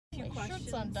questions.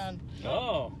 shirt's undone.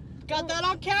 Oh. Got that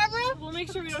on camera? We'll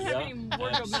make sure we don't have any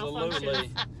wardrobe absolutely.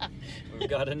 malfunctions. We've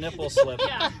got a nipple slip.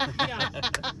 Yeah.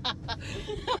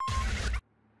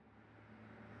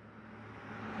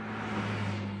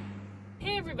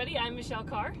 Hey everybody, I'm Michelle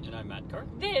Carre. And I'm Matt Carre.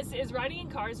 This is Riding in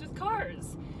Cars with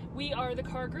Cars. We are the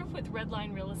Carre Group with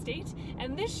Redline Real Estate,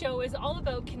 and this show is all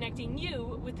about connecting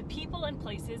you with the people and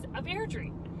places of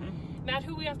Airdrie. Mm-hmm. Matt,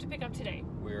 who we have to pick up today?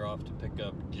 We're off to pick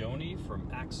up Joni from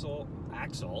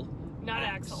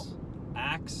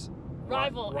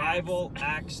Rival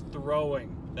Axe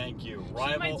Throwing. Thank you.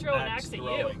 She might throw an axe at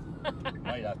you.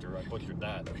 Might have to butcher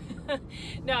that.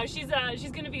 No, she's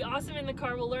going to be awesome in the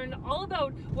car. We'll learn all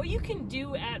about what you can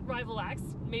do at Rival Axe,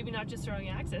 maybe not just throwing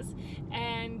axes,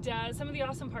 and some of the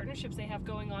awesome partnerships they have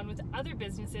going on with other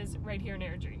businesses right here in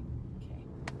Airdrie. Okay.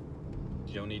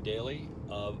 Joni Daly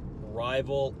of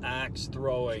Rival Axe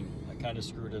Throwing. I kind of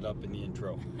screwed it up in the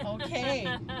intro. Okay.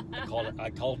 I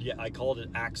called it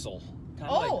Axel.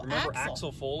 Remember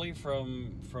Axel Foley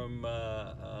from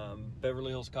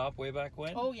Beverly Hills Cop way back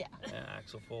when? Oh yeah. Yeah,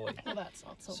 Axel Foley. Well, that's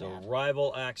not so bad. So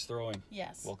Rival Axe Throwing.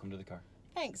 Yes. Welcome to the car.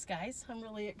 Thanks, guys. I'm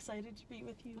really excited to be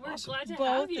with you. We're glad to Both.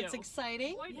 have you. It's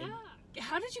exciting. Yeah.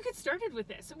 How did you get started with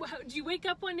this? Did you wake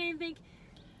up one day and think,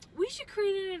 we should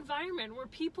create an environment where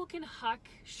people can huck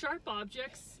sharp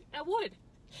objects at wood?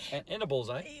 And in a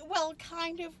bullseye. Well,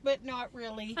 kind of, but not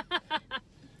really.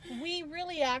 We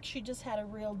really actually just had a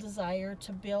real desire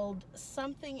to build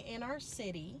something in our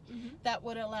city that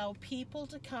would allow people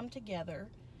to come together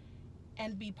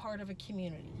and be part of a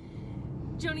community.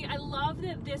 Joni, I love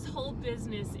that this whole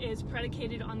business is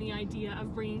predicated on the idea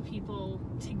of bringing people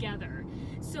together.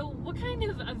 So what kind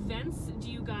of events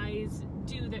do you guys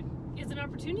do that is an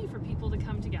opportunity for people to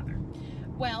come together?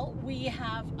 Well, we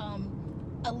have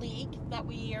a league that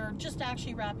we are just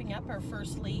actually wrapping up, our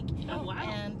first league. Oh, wow.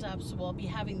 And so we'll be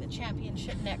having the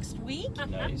championship next week.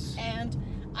 Nice. And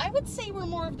I would say we're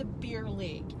more of the beer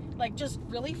league, like just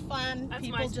really fun. That's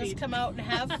people my just speed. come out and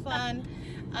have fun.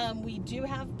 We do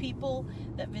have people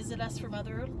that visit us from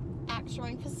other axe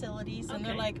throwing facilities, and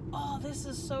they're like, oh, this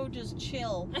is so just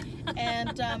chill.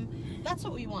 And that's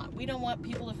what we want. We don't want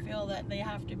people to feel that they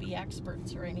have to be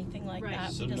experts or anything like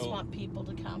that. So we just want people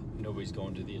to come. Nobody's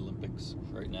going to the Olympics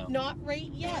right now? Not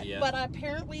right yet, but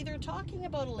apparently they're talking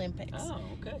about Olympics. Oh,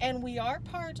 okay. And we are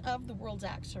part of the World's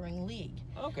Axe Throwing League.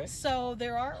 Okay. So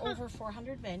there are over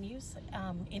 400 venues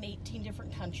in 18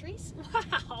 different countries.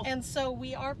 Wow. And so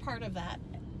we are part of that.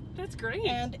 That's great.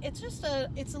 And it's just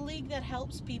it's a league that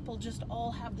helps people just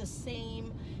all have the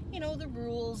same, the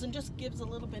rules, and just gives a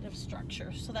little bit of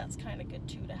structure. So that's kind of good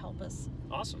too, to help us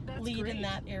lead in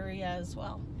that area as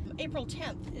well. April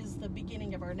 10th is the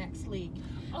beginning of our next league.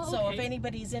 Oh, so if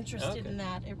anybody's interested in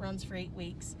that, it runs for 8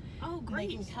 weeks. Oh, great.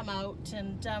 They can come out,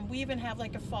 and we even have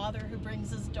like a father who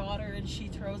brings his daughter, and she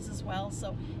throws as well.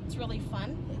 So it's really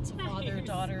fun. It's a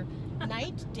father-daughter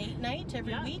night, date night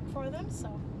every week for them.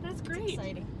 So that's great. It's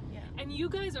exciting. And you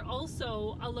guys are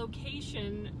also a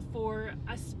location for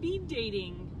a speed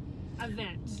dating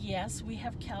event. Yes, we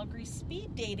have Calgary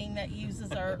Speed Dating that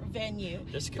uses our venue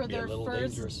for be their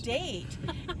first dangerous. date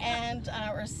and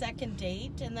our second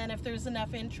date. And then if there's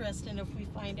enough interest, and if we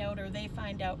find out or they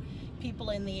find out people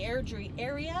in the Airdrie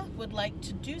area would like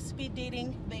to do speed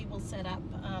dating, they will set up,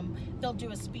 they'll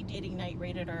do a speed dating night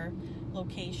right at our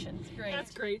location. It's great.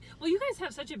 That's great. Well, you guys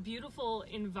have such a beautiful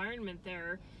environment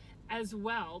there as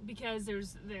well, because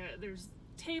there's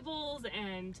tables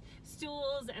and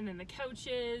stools, and then the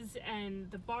couches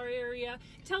and the bar area.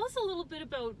 Tell us a little bit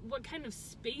about what kind of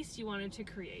space you wanted to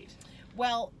create.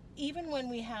 Well, even when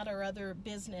we had our other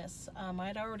business,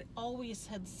 I'd always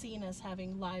had seen us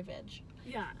having Live Edge.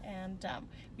 Yeah. And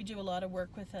we do a lot of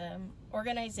work with an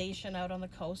organization out on the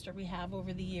coast, or we have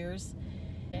over the years.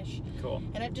 Cool.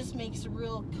 And it just makes a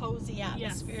real cozy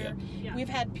atmosphere. Yes. Yeah. We've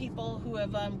had people who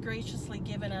have graciously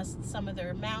given us some of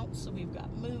their mounts, so we've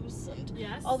got moose and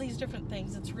all these different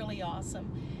things. It's really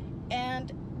awesome.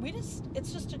 And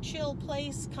it's just a chill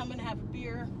place. Come and have a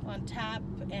beer on tap,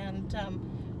 and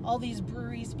all these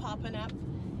breweries popping up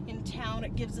in town.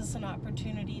 It gives us an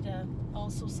opportunity to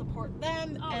also support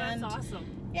them. Oh, and that's awesome.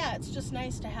 Yeah, it's just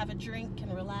nice to have a drink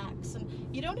and relax. And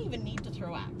you don't even need to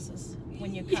throw axes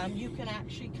when you come. You can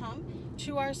actually come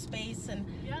to our space and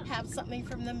have something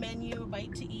from the menu, a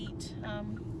bite to eat,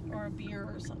 or a beer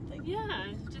or something. Yeah,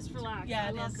 just relax. Yeah,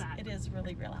 I love that. It is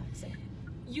really relaxing.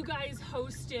 you guys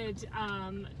hosted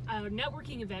a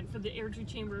networking event for the Airdrie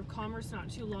Chamber of Commerce not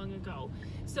too long ago.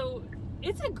 So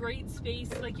it's a great space.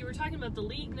 Like you were talking about the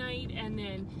league night and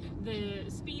then the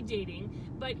speed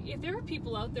dating. But if there are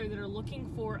people out there that are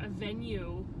looking for a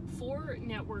venue for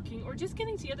networking or just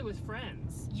getting together with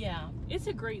friends, yeah, it's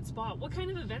a great spot. What kind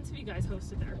of events have you guys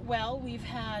hosted there? Well, we've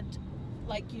had,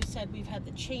 like you said, we've had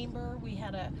the chamber. We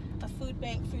had a food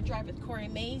bank food drive with Corey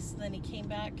Mace. Then he came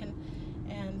back and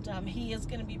he is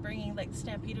going to be bringing, like the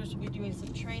Stampeders will be doing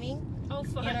some training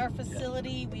fun. In our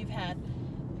facility. Yeah. We've had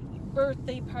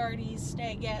birthday parties,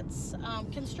 stagettes,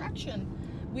 construction.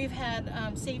 We've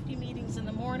had safety meetings in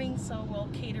the morning, so we'll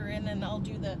cater in and I'll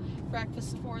do the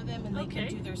breakfast for them and they can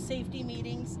do their safety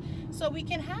meetings. So we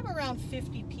can have around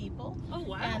 50 people. Oh,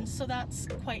 wow. And so that's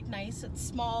quite nice. It's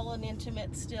small and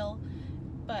intimate still,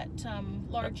 but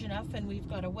large enough. And we've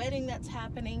got a wedding that's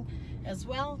happening as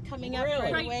well, coming up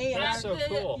right away. That's so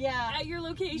cool. Yeah. At your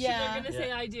location, they're going to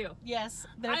say, I do. Yes.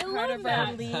 They're I part love of that.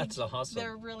 our league. That's awesome.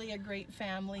 They're really a great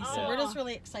family. So we're just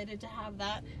really excited to have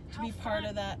that, to be part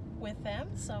of that with them.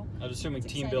 So I'm assuming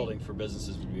team building for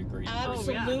businesses would be a great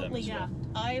Absolutely. Yeah.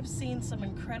 I have seen some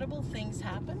incredible things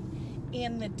happen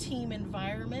in the team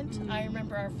environment. I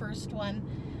remember our first one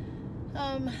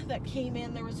that came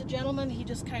in. There was a gentleman, he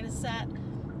just kind of sat.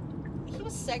 He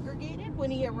was segregated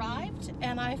when he arrived,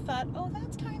 and I thought, oh,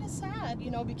 that's kind of sad, you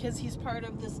know, because he's part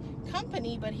of this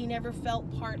company, but he never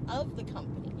felt part of the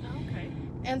company. Okay.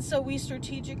 And so we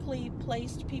strategically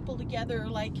placed people together,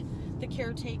 like the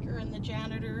caretaker and the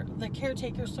janitor, and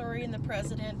the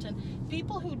president, and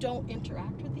people who don't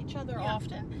interact with each other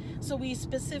often. So we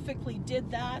specifically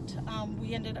did that.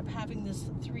 We ended up having this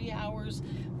 3 hours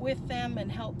with them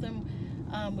and helped them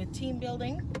with team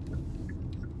building.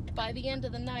 By the end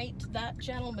of the night, that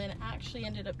gentleman actually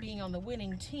ended up being on the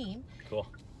winning team. Cool.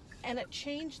 And it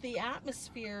changed the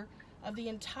atmosphere of the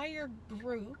entire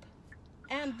group,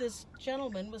 and this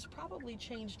gentleman was probably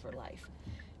changed for life.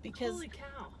 Because holy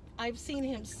cow. I've seen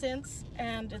him since,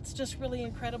 and it's just really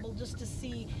incredible just to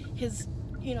see his,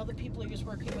 you know, the people he was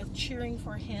working with cheering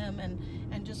for him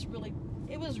and just really,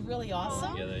 it was really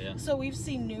awesome. So we've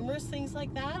seen numerous things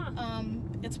like that.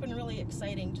 It's been really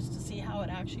exciting just to see how it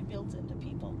actually builds into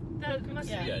people. That must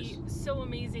be so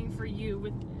amazing for you,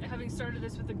 with having started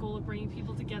this with the goal of bringing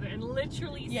people together and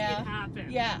literally see it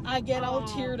happen. Yeah, I get all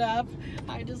teared up.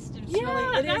 I just, it's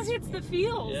really, that hits the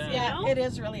feels. Yeah, you know? It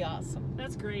is really awesome.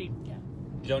 That's great. Yeah.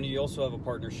 Joni, you also have a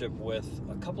partnership with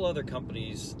a couple other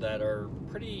companies that are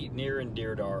pretty near and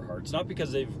dear to our hearts. Not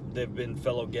because they've been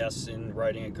fellow guests in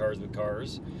Riding in Cars with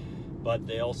Cars, but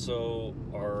they also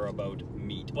are about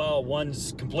meat. Well,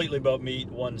 one's completely about meat,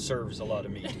 one serves a lot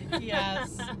of meat.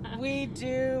 Yes, we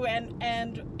do,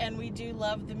 and we do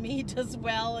love the meat as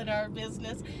well in our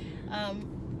business.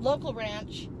 Local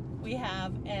ranch we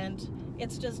have, and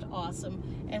it's just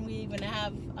awesome. And we even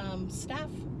have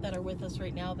staff that are with us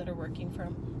right now that are working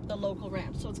from the local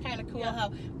ranch. So it's kind of cool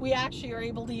how we actually are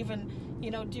able to even, you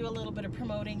know, do a little bit of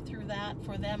promoting through that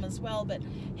for them as well. But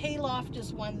Hayloft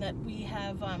is one that we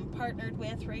have partnered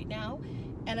with right now,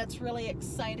 and it's really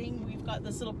exciting. We've got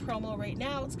this little promo right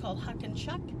now. It's called Huck and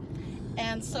Chuck,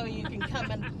 and so you can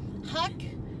come and huck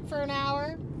for an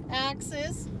hour,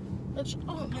 axes.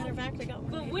 Matter of fact, I got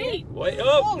one. But right wait. sorry.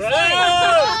 Oh,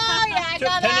 yeah, I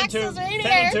got axes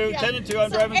right here. 10 and 2,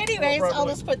 I'm driving. Anyways, I'll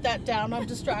just put that down. I'm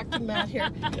distracting Matt here.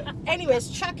 Anyways,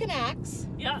 chuck an axe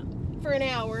for an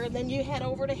hour, and then you head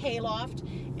over to Hayloft,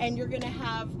 and you're going to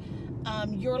have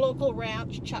your local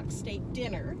ranch chuck steak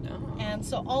dinner. And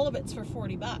so all of it's for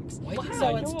 $40. Wow.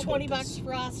 So it's $20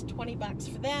 for us, $20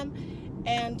 for them.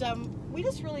 And we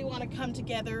just really want to come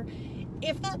together.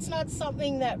 If that's not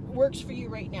something that works for you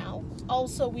right now,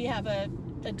 also we have a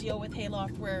deal with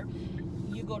Hayloft where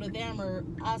you go to them or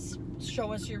us,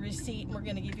 show us your receipt, and we're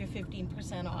going to give you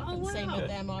 15% off. And same with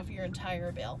them, off your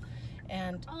entire bill.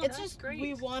 And it's just, great.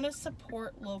 We want to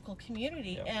support local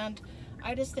community. And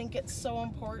I just think it's so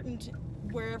important,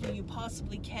 wherever you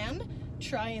possibly can,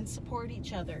 try and support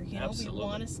each other. You know, we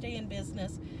want to stay in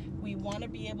business. We want to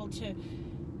be able to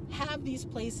have these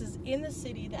places in the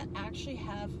city that actually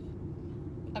have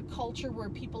a culture where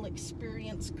people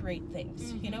experience great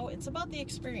things. You know, it's about the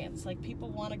experience. Like, people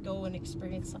want to go and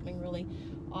experience something really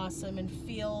awesome and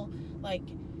feel like,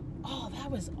 oh, that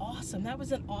was awesome. That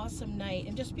was an awesome night,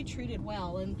 and just be treated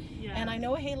well. And I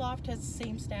know Hayloft has the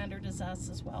same standard as us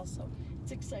as well, so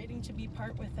it's exciting to be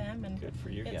part with them, and good for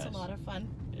you it's guys. a lot of fun.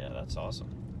 Yeah, that's awesome.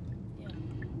 Yeah.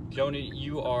 Joni,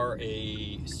 you are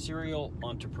a serial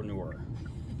entrepreneur.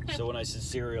 So when I said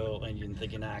cereal and you're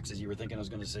thinking axes, you were thinking I was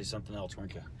going to say something else,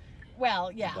 weren't you?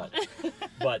 Well, yeah.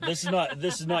 But this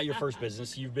is not your first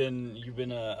business. You've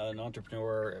been an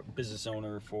entrepreneur, business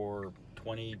owner for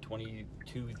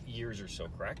 22 years or so,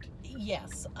 correct?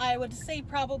 Yes, I would say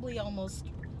probably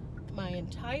almost my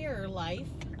entire life,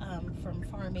 from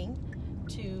farming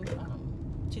to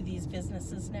these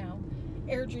businesses now.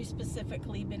 Airdrie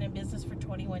specifically, been in business for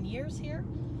 21 years here.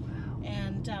 Wow.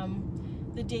 And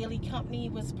the Daily Company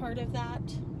was part of that.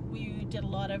 We did a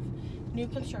lot of new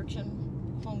construction,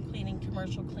 home cleaning,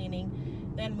 commercial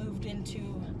cleaning, then moved into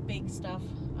big stuff.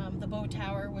 The Bow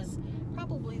Tower was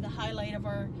probably the highlight of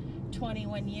our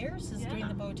 21 years, is doing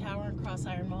the Bow Tower and Cross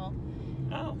Iron Mall.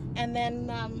 Oh. And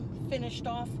then finished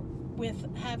off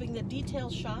with having the detail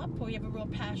shop. We have a real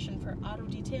passion for auto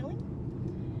detailing.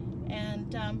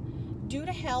 And due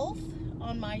to health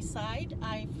on my side,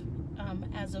 I've,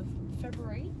 as of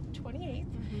February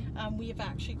 28th, we have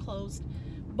actually closed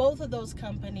both of those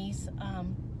companies.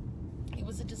 It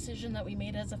was a decision that we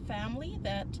made as a family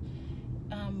that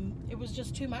it was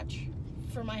just too much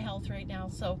for my health right now.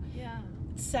 So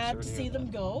it's sad to see them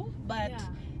go, but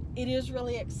it is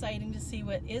really exciting to see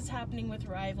what is happening with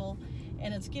Rival,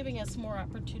 and it's giving us more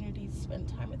opportunities to spend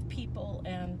time with people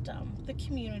and the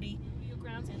community.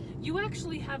 You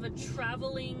actually have a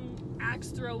traveling axe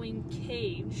throwing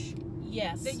cage.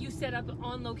 Yes. That you set up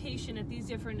on location at these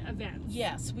different events.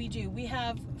 Yes, we do. We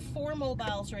have 4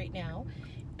 mobiles right now,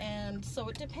 and so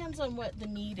it depends on what the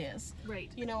need is.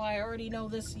 Right. You know, I already know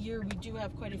this year we do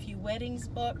have quite a few weddings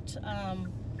booked. That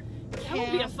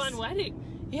would be a fun wedding.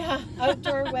 Yeah,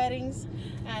 outdoor weddings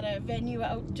at a venue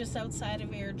just outside of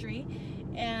Airdrie,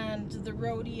 and the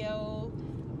rodeo.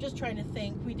 Just trying to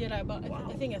think. We did about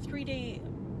I think a 3-day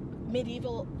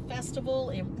medieval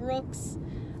festival in Brooks.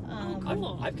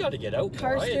 Cool. I've got to get out.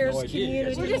 Carstairs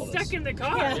community. We're just stuck in the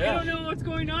car. We don't know what's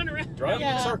going on around. Driving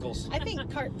in circles. I think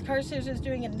Carstairs is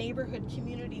doing a neighborhood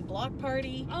community block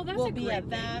party. Oh, that's we'll be at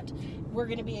that. We're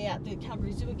going to be at the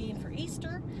Calgary Zoo again for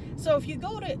Easter. So if you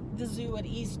go to the zoo at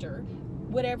Easter,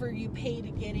 whatever you pay to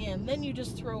get in, then you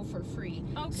just throw for free.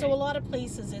 Okay. So a lot of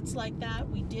places it's like that.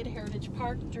 We did Heritage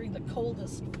Park during the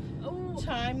coldest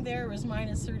time there. It was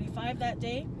minus 35 that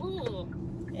day. Ooh.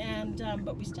 And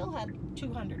but we still had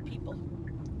 200 people.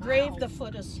 Braved the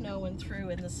foot of snow and through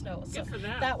in the snow. So good for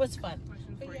that. That was fun.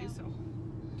 Question for you, so.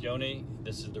 Joni,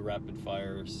 this is the rapid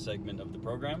fire segment of the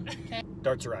program. Okay.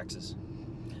 Darts or axes?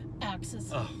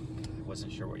 Axes. Oh, I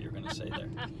wasn't sure what you were going to say there.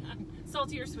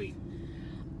 Salty or sweet?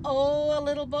 Oh, a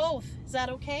little both. Is that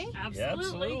okay? Absolutely. Yeah,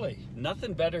 absolutely.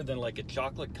 Nothing better than like a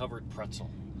chocolate covered pretzel.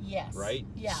 Yes. Right?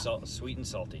 Yeah. Sweet and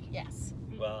salty. Yes.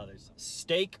 Well, there's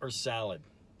steak or salad.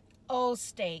 Oh,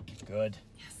 steak. Good.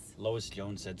 Yes. Lois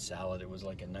Jones said salad. It was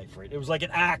like a knife right. It was like an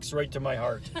axe right to my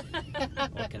heart.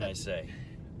 What can I say?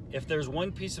 If there's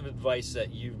one piece of advice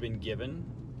that you've been given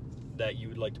that you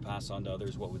would like to pass on to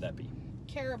others, what would that be?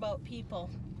 Care about people.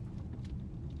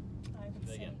 I would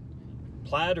say. Again.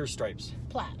 Plaid or stripes?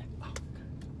 Plaid. Oh,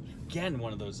 again,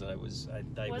 one of those that I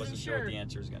wasn't sure what the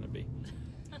answer is going to be.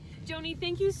 Joni,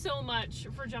 thank you so much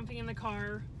for jumping in the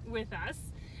car with us.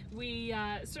 We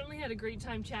certainly had a great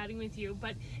time chatting with you,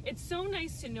 but it's so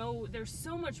nice to know there's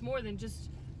so much more than just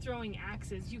throwing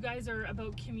axes. You guys are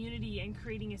about community and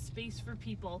creating a space for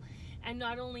people, and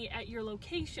not only at your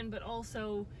location, but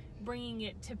also bringing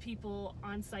it to people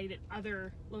on site at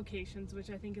other locations, which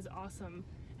I think is awesome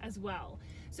as well.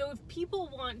 So if people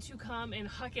want to come and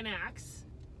huck an axe,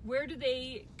 where do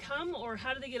they come, or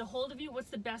how do they get a hold of you?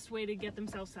 What's the best way to get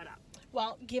themselves set up?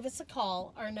 Well, give us a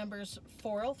call. Our number's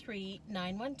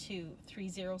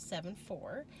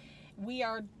 403-912-3074. We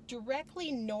are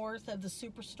directly north of the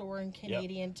Superstore and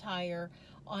Canadian Tire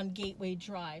on Gateway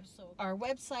Drive. So our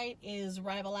website is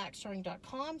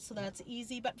rivalaxthrowing.com, so that's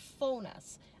easy, but phone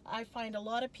us. I find a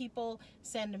lot of people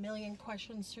send a million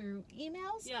questions through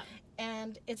emails,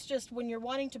 and it's just when you're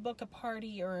wanting to book a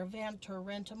party or event or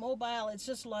rent a mobile, it's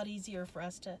just a lot easier for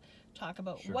us to talk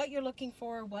about what you're looking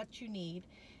for, what you need,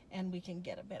 and we can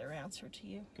get a better answer to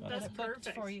you. That's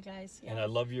perfect for you guys. And I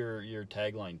love your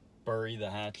tagline, bury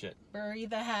the hatchet. Bury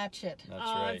the hatchet. That's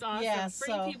right. That's awesome. Yeah,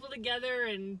 bring people together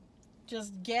and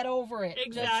just get over it.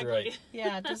 Exactly. That's right.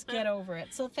 Yeah, just get over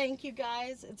it. So thank you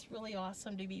guys. It's really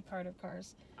awesome to be part of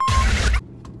Cars.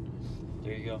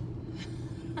 There you go.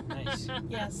 Nice.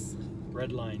 Yes.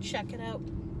 Red line. Check it out.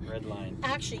 Red line.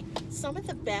 Actually, some of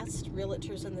the best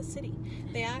realtors in the city,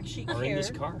 they actually are in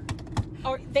this car.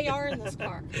 Or they are in this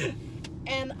car.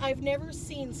 And I've never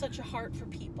seen such a heart for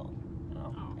people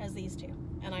as these two.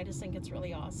 And I just think it's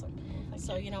really awesome.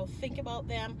 So, you know, think about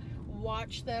them.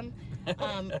 watch them,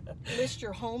 list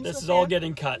your homes. This with is all them.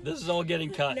 getting cut. This is all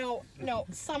getting cut. No,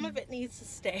 some of it needs to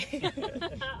stay.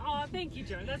 Oh, thank you,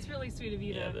 Joan. That's really sweet of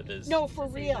you Yeah, to. that is. No, for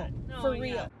to say real. that. Oh, For yeah.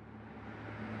 real.